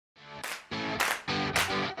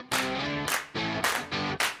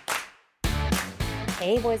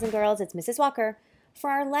Hey boys and girls, it's Mrs. Walker. For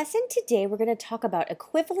our lesson today, we're going to talk about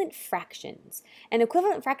equivalent fractions. And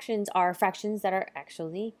equivalent fractions are fractions that are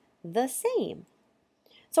actually the same.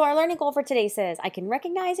 So our learning goal for today says, I can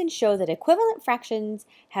recognize and show that equivalent fractions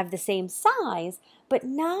have the same size, but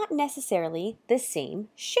not necessarily the same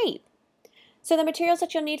shape. So the materials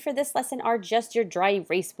that you'll need for this lesson are just your dry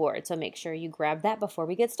erase board, so make sure you grab that before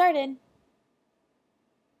we get started.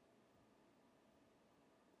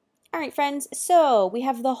 All right, friends, so we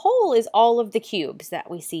have the whole is all of the cubes that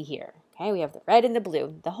we see here. Okay, we have the red and the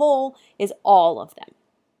blue. The whole is all of them.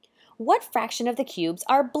 What fraction of the cubes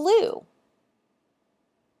are blue?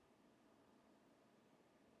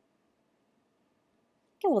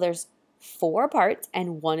 Okay, well, there's 4 parts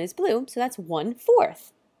and 1 is blue, so that's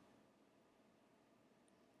 1/4.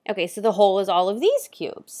 Okay, so the whole is all of these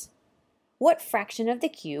cubes. What fraction of the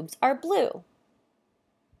cubes are blue?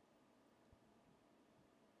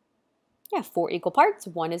 Yeah, 4 equal parts,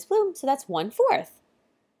 1 is blue, so that's 1/4.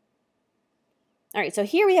 All right, so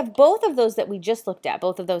here we have both of those that we just looked at,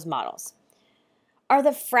 both of those models. Are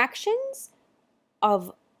the fractions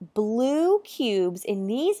of blue cubes in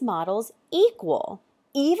these models equal,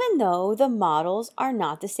 even though the models are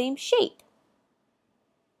not the same shape?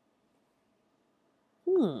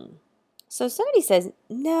 So somebody says,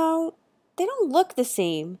 no, they don't look the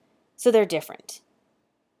same, so they're different.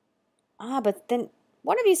 But then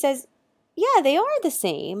one of you says, yeah, they are the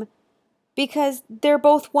same because they're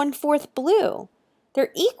both 1/4 blue.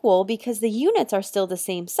 They're equal because the units are still the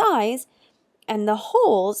same size and the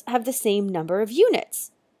wholes have the same number of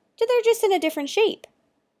units. So they're just in a different shape.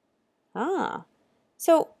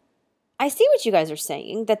 So I see what you guys are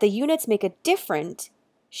saying, that the units make a different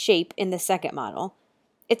shape in the second model.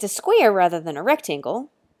 It's a square rather than a rectangle,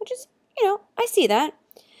 which is, I see that.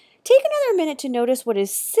 Take another minute to notice what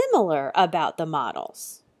is similar about the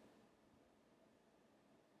models.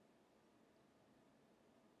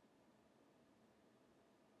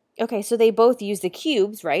 Okay, so they both use the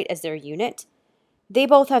cubes, right, as their unit. They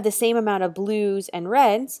both have the same amount of blues and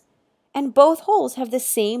reds, and both wholes have the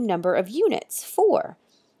same number of units, 4,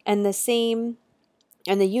 and the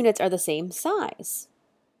units are the same size.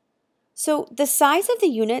 So the size of the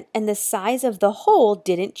unit and the size of the whole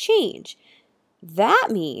didn't change. That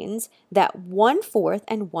means that 1/4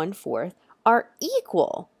 and 1/4 are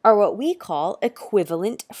equal, or what we call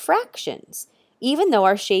equivalent fractions, even though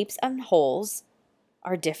our shapes and wholes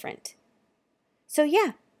are different. So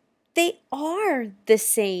yeah, they are the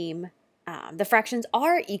same. The fractions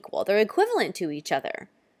are equal. They're equivalent to each other.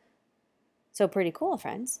 So pretty cool,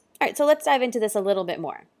 friends. All right, so let's dive into this a little bit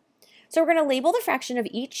more. So we're going to label the fraction of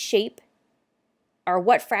each shape, or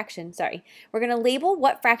what fraction, sorry. We're going to label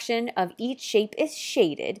what fraction of each shape is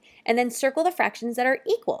shaded, and then circle the fractions that are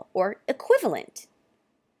equal or equivalent.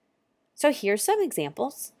 So here's some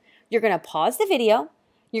examples. You're going to pause the video.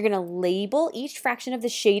 You're going to label each fraction of the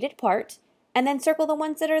shaded part, and then circle the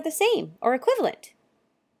ones that are the same or equivalent.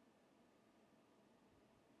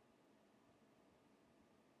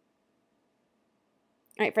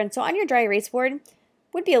 All right, friends, so on your dry erase board,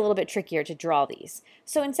 would be a little bit trickier to draw these.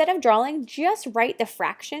 So instead of drawing, just write the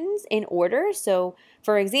fractions in order. So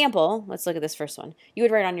for example, let's look at this first one. You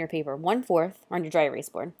would write on your paper 1/4, or on your dry erase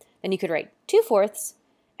board. Then you could write 2/4,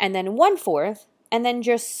 and then 1/4, and then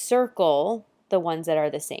just circle the ones that are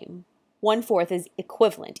the same. 1/4 is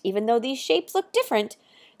equivalent. Even though these shapes look different,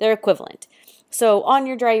 they're equivalent. So on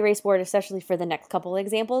your dry erase board, especially for the next couple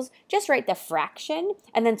examples, just write the fraction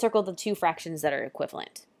and then circle the 2 fractions that are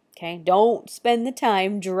equivalent. Okay, don't spend the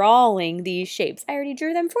time drawing these shapes. I already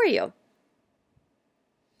drew them for you.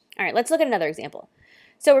 All right, let's look at another example.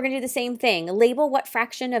 So we're going to do the same thing. Label what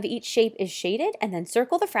fraction of each shape is shaded and then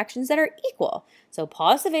circle the fractions that are equal. So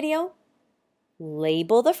pause the video,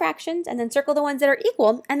 label the fractions, and then circle the ones that are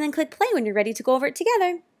equal, and then click play when you're ready to go over it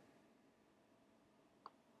together.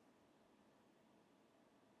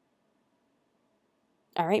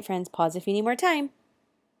 All right, friends, pause if you need more time.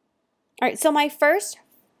 All right, so my first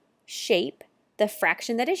shape, the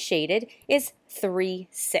fraction that is shaded, is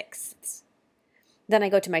 3/6. Then I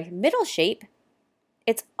go to my middle shape,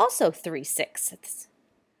 it's also 3/6.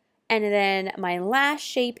 And then my last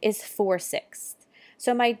shape is 4/6.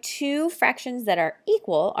 So my 2 fractions that are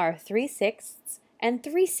equal are 3/6 and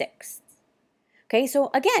 3/6. Okay, so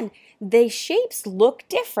again, the shapes look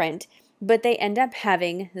different, but they end up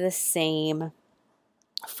having the same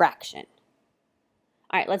fraction.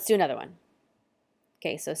 All right, let's do another one.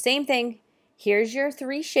 Okay, so same thing. Here's your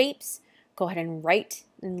 3 shapes. Go ahead and write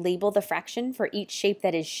and label the fraction for each shape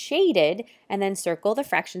that is shaded, and then circle the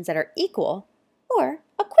fractions that are equal or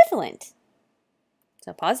equivalent.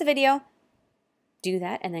 So pause the video, do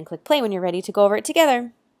that and then click play when you're ready to go over it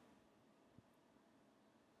together.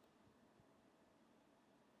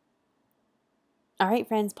 All right,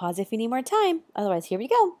 friends, pause if you need more time. Otherwise, here we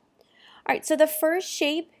go. All right, so the first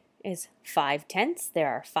shape is 5/10. There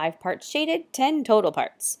are 5 parts shaded, 10 total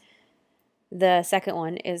parts. The second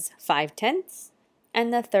one is 5/10,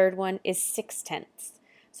 and the third one is 6/10.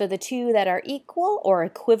 So the two that are equal or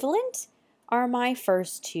equivalent are my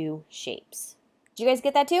first 2 shapes. Did you guys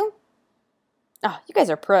get that too? Oh, you guys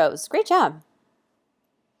are pros. Great job.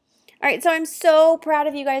 All right, so I'm so proud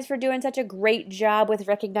of you guys for doing such a great job with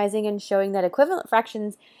recognizing and showing that equivalent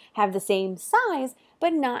fractions have the same size,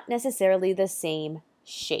 but not necessarily the same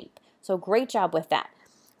shape. So great job with that.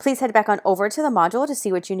 Please head back on over to the module to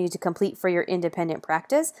see what you need to complete for your independent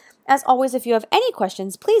practice. As always, if you have any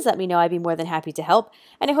questions, please let me know. I'd be more than happy to help.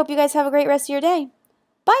 And I hope you guys have a great rest of your day.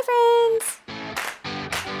 Bye, friends!